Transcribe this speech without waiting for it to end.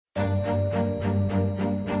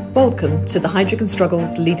Welcome to the Heidrick &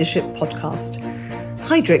 Struggles Leadership Podcast.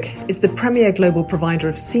 Heidrick is the premier global provider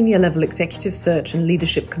of senior-level executive search and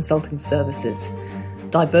leadership consulting services.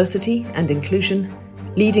 Diversity and inclusion,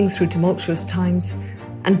 leading through tumultuous times,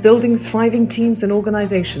 and building thriving teams and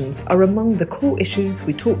organizations are among the core issues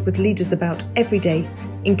we talk with leaders about every day,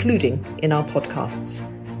 including in our podcasts.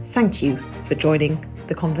 Thank you for joining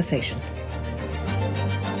the conversation.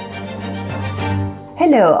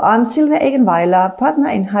 Hello, I'm Silvia Egenweiler, partner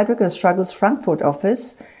in Heidrick & Struggles Frankfurt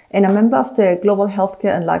office and a member of the Global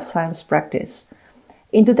Healthcare and Life Science practice.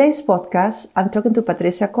 In today's podcast, I'm talking to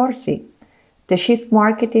Patricia Corsi, the Chief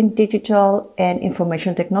Marketing, Digital and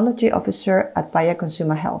Information Technology Officer at Bayer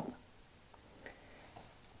Consumer Health.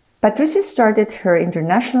 Patricia started her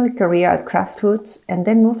international career at Kraft Foods and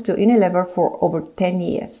then moved to Unilever for over 10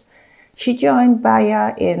 years. She joined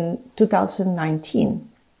Bayer in 2019.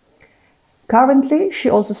 Currently, she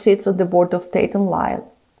also sits on the board of Tate &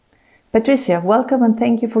 Lyle. Patricia, welcome and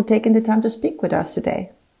thank you for taking the time to speak with us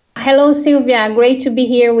today. Hello, Silvia. Great to be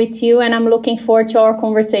here with you, and I'm looking forward to our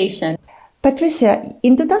conversation. Patricia,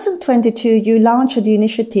 in 2022, you launched the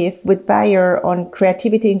initiative with Bayer on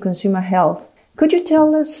creativity in consumer health. Could you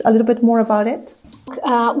tell us a little bit more about it?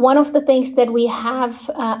 One of the things that we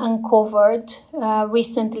have uncovered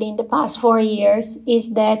recently in the past 4 years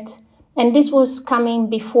is that, and this was coming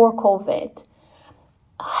before COVID,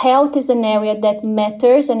 health is an area that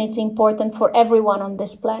matters and it's important for everyone on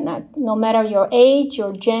this planet, no matter your age,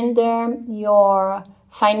 your gender, your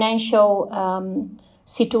financial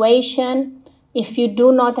situation. If you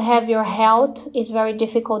do not have your health, it's very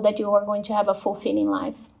difficult that you are going to have a fulfilling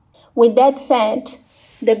life. With that said,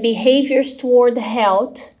 the behaviors toward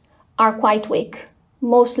health are quite weak,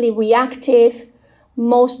 mostly reactive,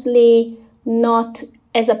 mostly not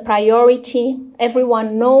as a priority.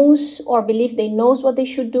 Everyone knows or believe they knows what they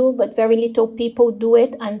should do, but very little people do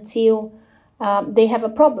it until they have a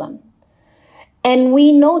problem. And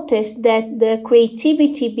we noticed that the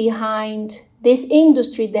creativity behind this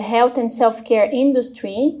industry, the health and self-care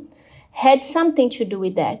industry, had something to do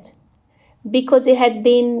with that, because it had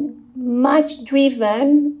been much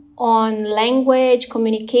driven on language,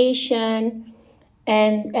 communication,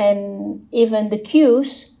 and even the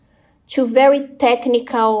cues, to very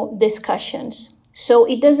technical discussions. So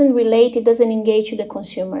it doesn't engage to the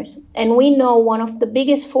consumers. And we know one of the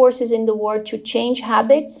biggest forces in the world to change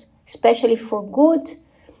habits, especially for good,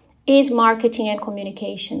 is marketing and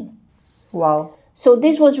communication. Wow. So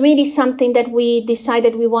this was really something that we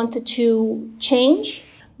decided we wanted to change.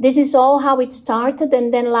 This is all how it started.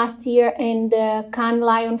 And then last year in the Cannes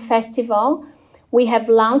Lion Festival, we have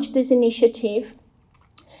launched this initiative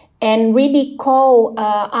and really call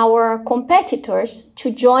our competitors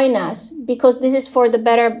to join us, because this is for the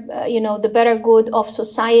better, the better good of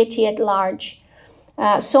society at large.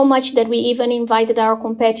 So much that we even invited our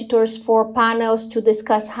competitors for panels to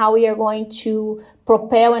discuss how we are going to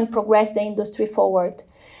propel and progress the industry forward.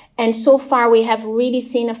 And so far, we have really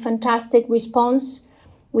seen a fantastic response.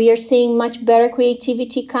 We are seeing much better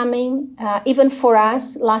creativity coming. Even for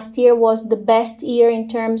us, last year was the best year in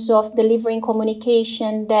terms of delivering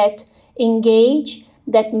communication that engage,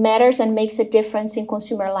 that matters and makes a difference in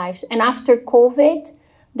consumer lives. And after COVID,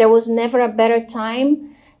 there was never a better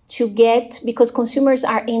time to because consumers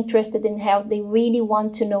are interested in health. They really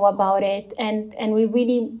want to know about it. And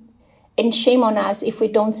shame on us if we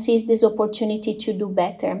don't seize this opportunity to do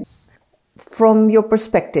better. From your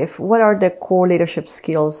perspective, what are the core leadership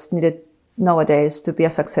skills needed nowadays to be a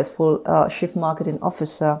successful chief marketing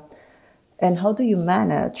officer? And how do you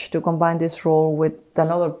manage to combine this role with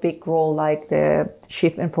another big role like the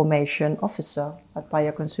chief information officer at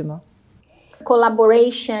Bayer Consumer?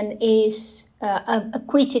 Collaboration is a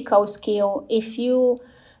critical skill. If you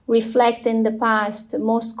reflect in the past,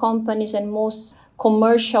 most companies and most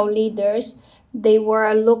commercial leaders, they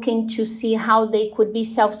were looking to see how they could be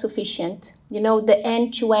self-sufficient. The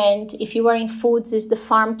end-to-end, if you are in foods, is the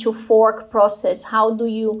farm-to-fork process. How do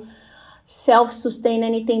you self-sustain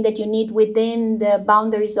anything that you need within the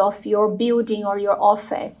boundaries of your building or your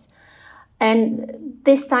office? And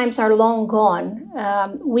these times are long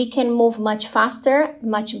gone. We can move much faster,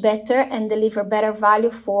 much better, and deliver better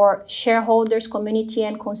value for shareholders, community,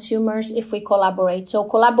 and consumers if we collaborate. So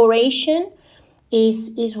collaboration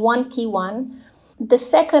is one key one. The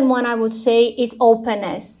second one I would say is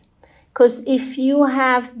openness. Because if you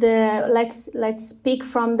have let's speak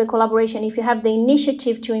from the collaboration, if you have the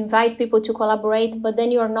initiative to invite people to collaborate, but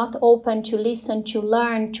then you are not open to listen, to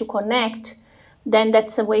learn, to connect, then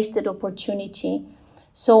that's a wasted opportunity.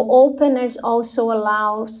 So openness also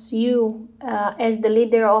allows you, as the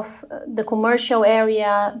leader of the commercial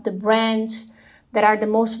area, the brands, that are the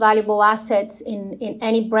most valuable assets in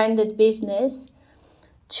any branded business,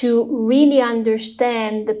 to really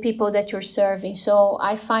understand the people that you're serving. So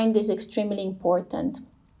I find this extremely important.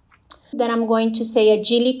 Then I'm going to say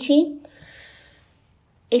agility,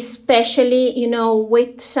 especially,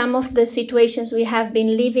 with some of the situations we have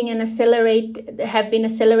been living and have been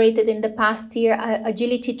accelerated in the past year,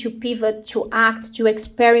 agility to pivot, to act, to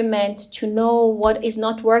experiment, to know what is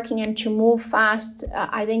not working and to move fast.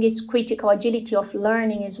 I think it's critical. Agility of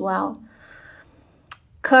learning as well.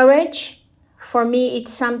 Courage. For me,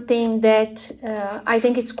 it's something that I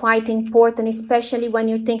think it's quite important, especially when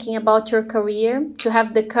you're thinking about your career, to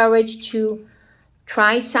have the courage to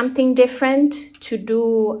try something different, to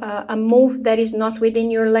do a move that is not within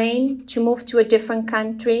your lane, to move to a different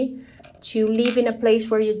country, to live in a place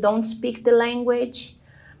where you don't speak the language,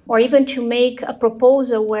 or even to make a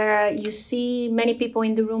proposal where you see many people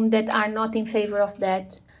in the room that are not in favor of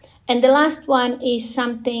that. And the last one is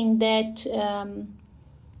something that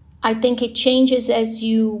I think it changes as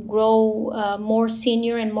you grow more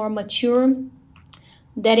senior and more mature.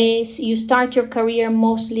 That is, you start your career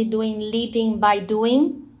mostly leading by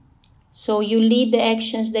doing. So you lead the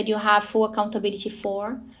actions that you have full accountability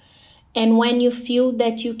for. And when you feel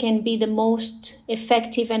that you can be the most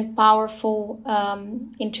effective and powerful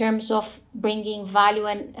in terms of bringing value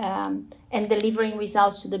and delivering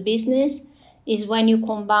results to the business, is when you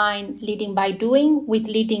combine leading by doing with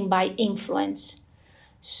leading by influence.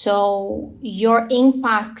 So your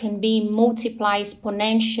impact can be multiplied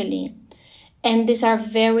exponentially. And these are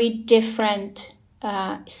very different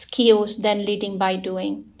skills than leading by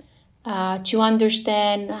doing. To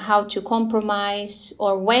understand how to compromise,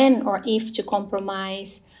 or when or if to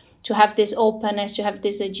compromise, to have this openness, to have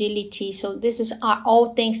this agility. So this are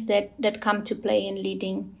all things that come to play in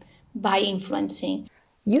leading by influencing.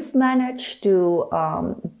 You've managed to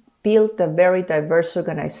build a very diverse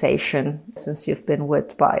organization since you've been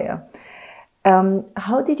with Bayer.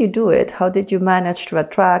 How did you do it? How did you manage to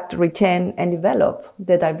attract, retain, and develop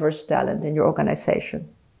the diverse talent in your organization?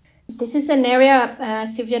 This is an area,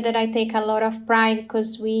 Sylvia, that I take a lot of pride,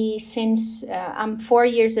 because I'm 4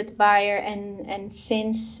 years at Bayer, and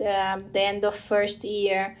since the end of first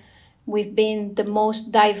year, we've been the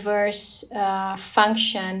most diverse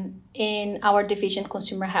function in our division,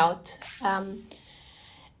 Consumer Health.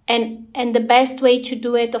 And the best way to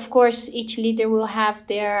do it, of course, each leader will have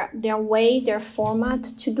their way, their format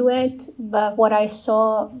to do it. But what I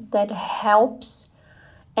saw that helps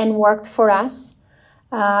and worked for us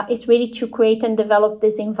is really to create and develop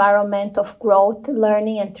this environment of growth,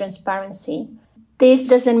 learning, and transparency. This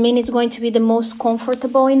doesn't mean it's going to be the most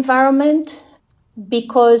comfortable environment,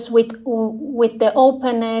 because with the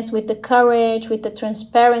openness, with the courage, with the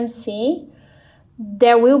transparency,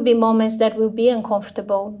 there will be moments that will be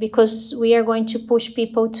uncomfortable, because we are going to push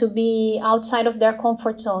people to be outside of their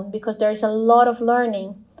comfort zone, because there's a lot of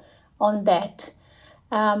learning on that.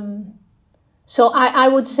 So I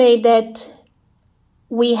would say that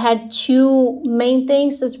we had two main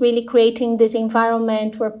things: is really creating this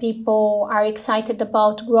environment where people are excited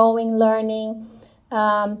about growing, learning,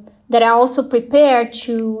 that are also prepared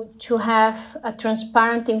to have a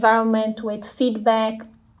transparent environment with feedback,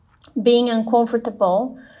 being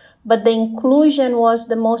uncomfortable. But the inclusion was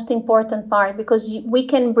the most important part, because we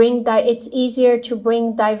can it's easier to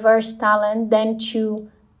bring diverse talent than to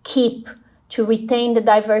retain the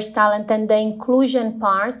diverse talent. And the inclusion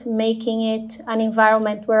part, making it an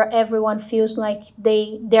environment where everyone feels like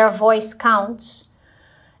their voice counts,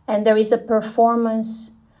 and there is a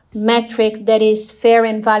performance metric that is fair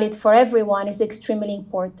and valid for everyone, is extremely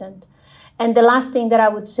important. And the last thing that I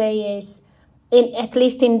would say is, at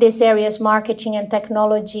least in these areas, marketing and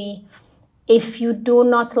technology, if you do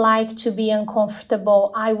not like to be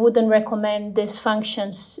uncomfortable, I wouldn't recommend these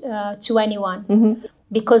functions to anyone. Mm-hmm.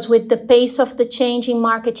 Because with the pace of the change in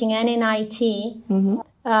marketing and in IT, mm-hmm.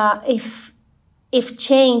 If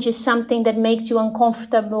change is something that makes you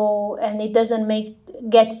uncomfortable and it doesn't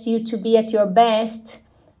gets you to be at your best,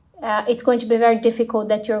 it's going to be very difficult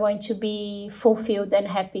that you're going to be fulfilled and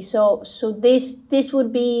happy. So this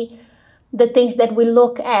would be the things that we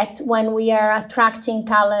look at when we are attracting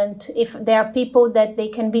talent. If there are people that they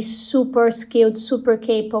can be super skilled, super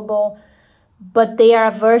capable, but they are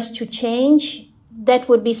averse to change, that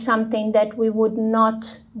would be something that we would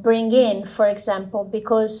not bring in, for example,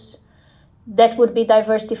 because that would be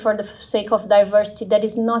diversity for the sake of diversity that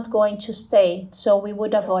is not going to stay. So we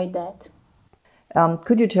would avoid that.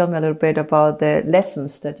 Could you tell me a little bit about the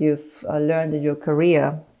lessons that you've learned in your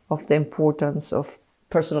career of the importance of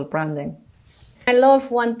personal branding? I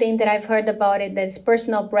love one thing that I've heard about it, that is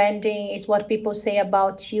personal branding is what people say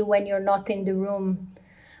about you when you're not in the room,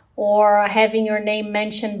 or having your name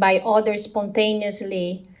mentioned by others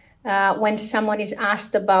spontaneously when someone is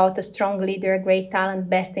asked about a strong leader, a great talent,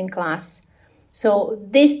 best in class. So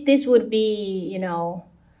this would be,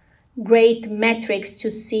 great metrics to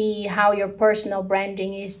see how your personal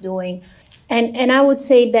branding is doing. And I would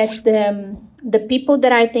say that the people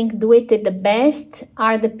that I think do it the best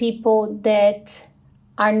are the people that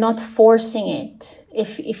are not forcing it.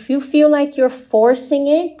 If you feel like you're forcing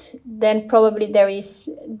it, then probably there is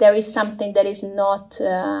something that is not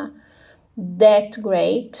that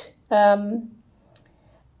great.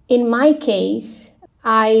 In my case,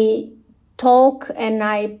 I talk and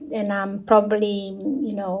I'm probably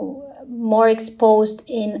more exposed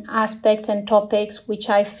in aspects and topics which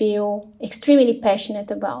I feel extremely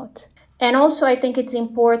passionate about. And also I think it's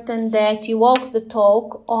important that you walk the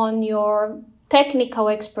talk on your technical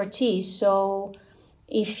expertise. So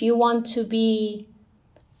if you want to be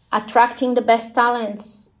attracting the best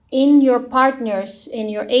talents in your partners, in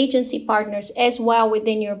your agency partners, as well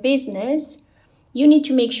within your business, you need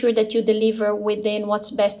to make sure that you deliver within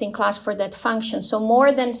what's best in class for that function. So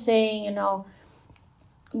more than saying,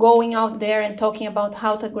 going out there and talking about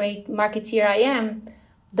how a great marketeer I am,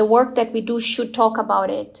 the work that we do should talk about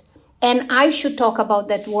it. And I should talk about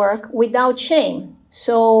that work without shame.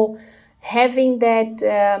 So having that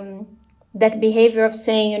behavior of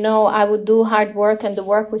saying, I would do hard work and the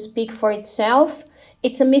work will speak for itself,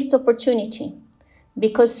 it's a missed opportunity.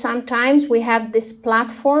 Because sometimes we have this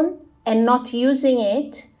platform and not using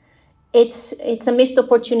it, it's a missed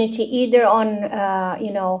opportunity either on,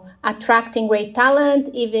 attracting great talent,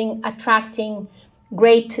 even attracting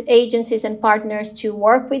great agencies and partners to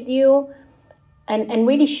work with you and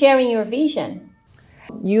really sharing your vision.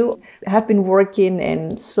 You have been working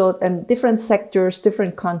in different sectors,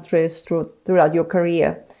 different countries throughout your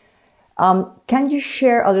career. Can you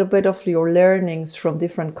share a little bit of your learnings from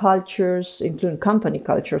different cultures, including company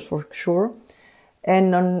cultures for sure,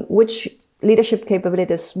 and on which leadership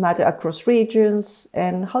capabilities matter across regions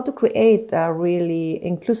and how to create a really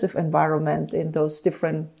inclusive environment in those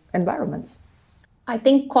different environments? I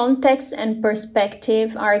think context and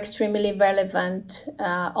perspective are extremely relevant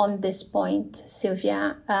on this point,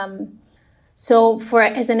 Sylvia. So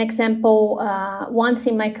as an example, once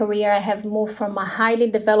in my career, I have moved from a highly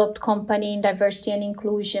developed company in diversity and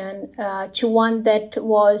inclusion to one that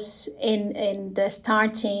was in the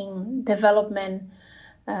starting development.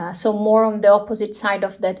 So more on the opposite side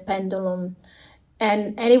of that pendulum.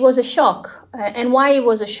 And it was a shock. And why it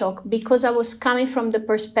was a shock? Because I was coming from the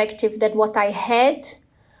perspective that what I had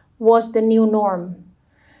was the new norm.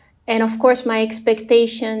 And of course, my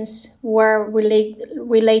expectations were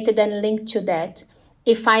related and linked to that.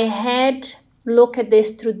 If I had looked at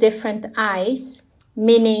this through different eyes,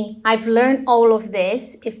 meaning I've learned all of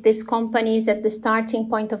this, if this company is at the starting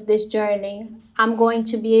point of this journey, I'm going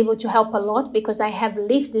to be able to help a lot because I have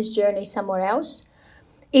lived this journey somewhere else.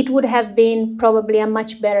 It would have been probably a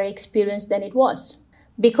much better experience than it was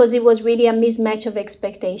because it was really a mismatch of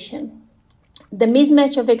expectation. The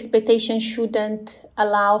mismatch of expectation shouldn't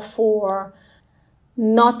allow for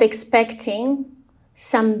not expecting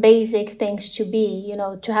some basic things to be,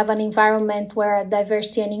 to have an environment where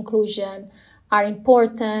diversity and inclusion are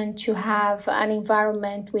important, to have an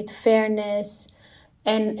environment with fairness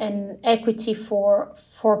and equity for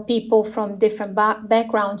people from different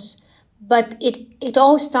backgrounds. But it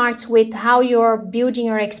all starts with how you're building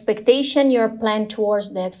your expectation, your plan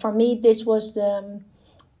towards that. For me, this was the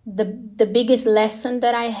biggest lesson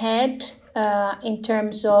that I had in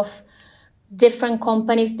terms of different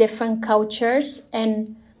companies, different cultures,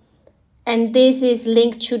 and this is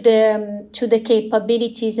linked to the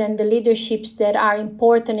capabilities and the leaderships that are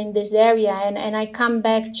important in this area. And I come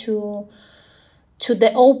back to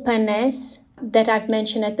the openness that I've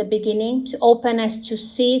mentioned at the beginning, openness to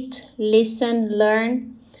sit, listen,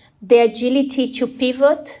 learn, the agility to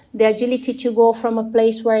pivot, the agility to go from a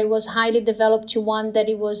place where it was highly developed to one that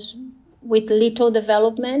it was with little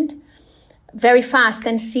development very fast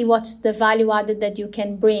and see what's the value added that you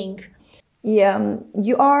can bring. Yeah,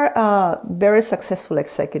 you are a very successful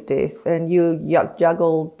executive and you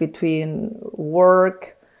juggle between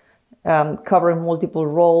work, covering multiple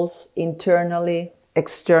roles internally,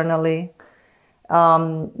 externally,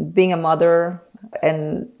 being a mother,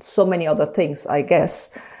 and so many other things, I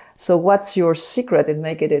guess. So what's your secret in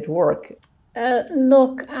making it work?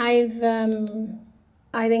 Look, I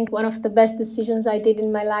think one of the best decisions I did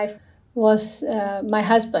in my life was my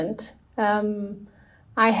husband.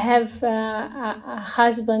 I have a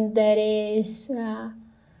husband that is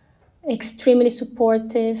extremely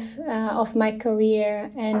supportive of my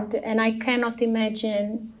career, and I cannot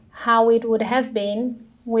imagine how it would have been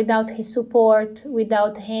without his support,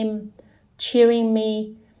 without him cheering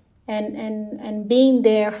me and being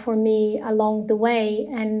there for me along the way.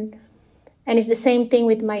 And it's the same thing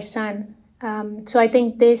with my son. So I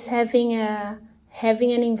think this having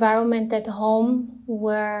an environment at home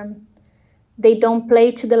where they don't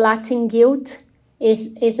play to the Latin guilt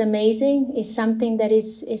is amazing, is something that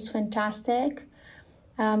is fantastic.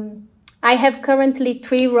 I have currently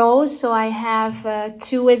 3 roles, so I have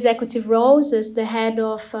 2 executive roles as the head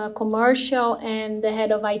of commercial and the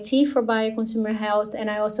head of IT for Bioconsumer Health,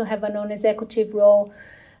 and I also have a non-executive role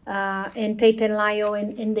in Tate & Lyle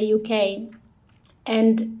in the UK.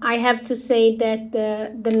 And I have to say that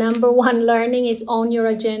the number one learning is own your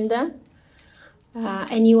agenda,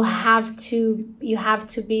 and you have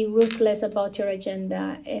to be ruthless about your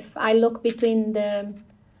agenda. If I look between the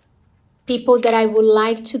people that I would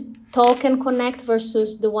like to talk and connect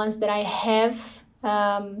versus the ones that I have,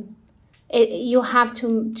 you have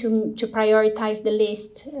to prioritize the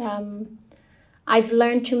list. I've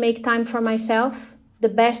learned to make time for myself. The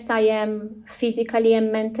best I am physically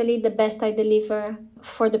and mentally, the best I deliver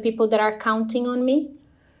for the people that are counting on me.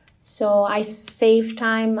 So I save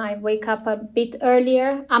time. I wake up a bit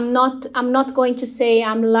earlier. I'm not going to say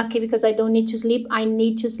I'm lucky because I don't need to sleep. I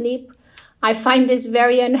need to sleep. I find this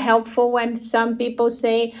very unhelpful when some people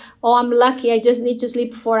say, oh, I'm lucky, I just need to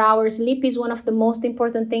sleep 4 hours. Sleep is one of the most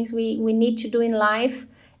important things we need to do in life,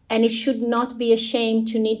 and it should not be a shame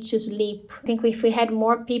to need to sleep. I think if we had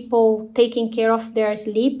more people taking care of their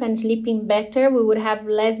sleep and sleeping better, we would have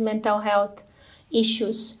less mental health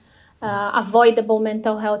issues, avoidable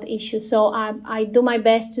mental health issues. So I do my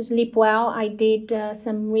best to sleep well. I did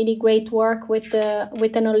some really great work with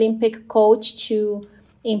an Olympic coach to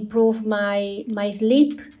improve my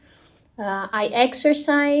sleep. I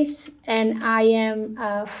exercise, and I am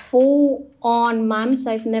a full-on mom.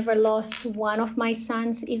 I've never lost one of my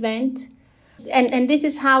son's event. And this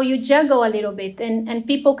is how you juggle a little bit. And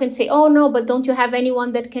people can say, oh, no, but don't you have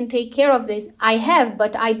anyone that can take care of this? I have,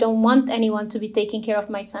 but I don't want anyone to be taking care of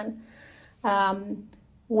my son.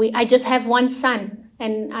 I just have one son,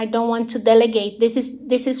 and I don't want to delegate.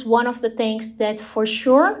 This is one of the things that for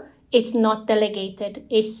sure it's not delegated.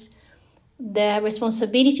 It's the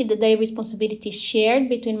responsibility, the daily responsibility is shared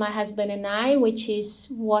between my husband and I, which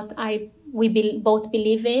is what we both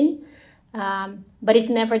believe in, but it's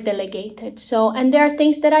never delegated. So, and there are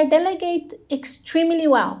things that I delegate extremely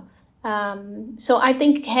well. So I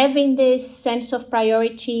think having this sense of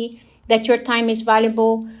priority, that your time is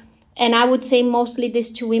valuable, and I would say mostly this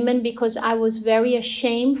to women because I was very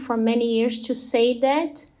ashamed for many years to say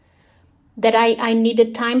that I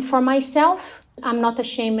needed time for myself. I'm not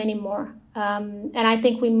ashamed anymore. And I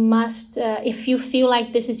think we must, if you feel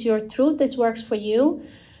like this is your truth, this works for you,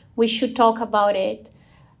 we should talk about it.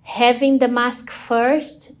 Having the mask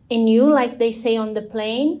first in you, like they say on the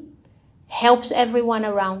plane, helps everyone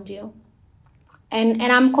around you. And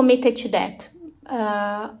I'm committed to that.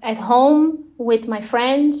 At home, with my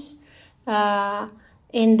friends,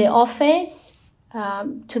 in the office,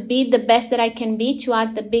 to be the best that I can be, to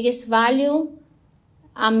add the biggest value.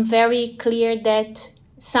 I'm very clear that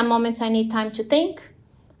some moments I need time to think.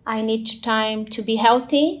 I need time to be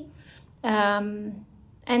healthy.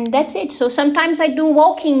 And that's it. So sometimes I do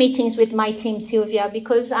walking meetings with my team, Sylvia,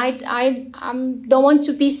 because I don't want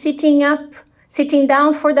to be sitting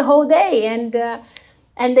down for the whole day.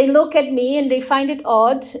 And they look at me and they find it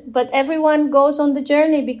odd, but everyone goes on the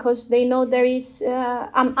journey because they know there is,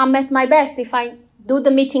 I'm at my best. If I do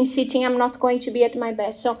the meeting sitting, I'm not going to be at my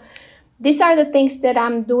best. So these are the things that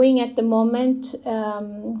I'm doing at the moment,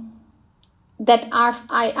 that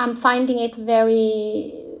I'm finding it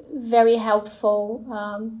very, very helpful.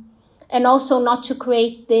 And also not to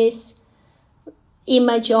create this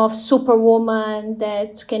image of superwoman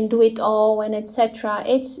that can do it all and etc.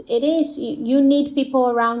 You need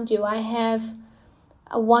people around you. I have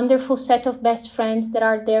a wonderful set of best friends that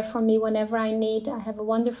are there for me whenever I need. I have a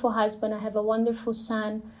wonderful husband. I have a wonderful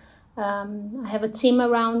son. I have a team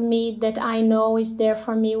around me that I know is there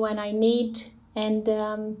for me when I need, and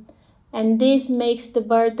this makes the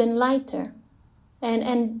burden lighter.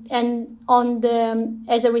 And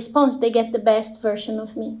as a response, they get the best version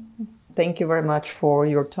of me. Thank you very much for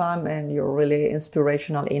your time and your really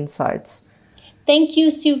inspirational insights. Thank you,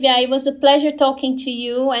 Sylvia. It was a pleasure talking to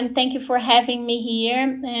you, and thank you for having me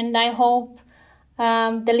here. And I hope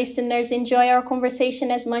the listeners enjoy our conversation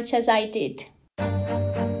as much as I did.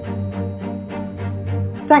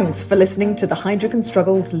 Thanks for listening to the Heidrick &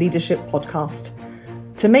 Struggles Leadership Podcast.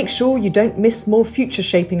 To make sure you don't miss more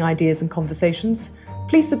future-shaping ideas and conversations,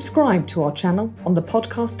 please subscribe to our channel on the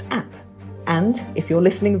podcast app. And if you're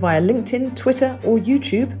listening via LinkedIn, Twitter, or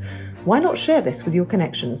YouTube, why not share this with your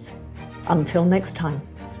connections? Until next time.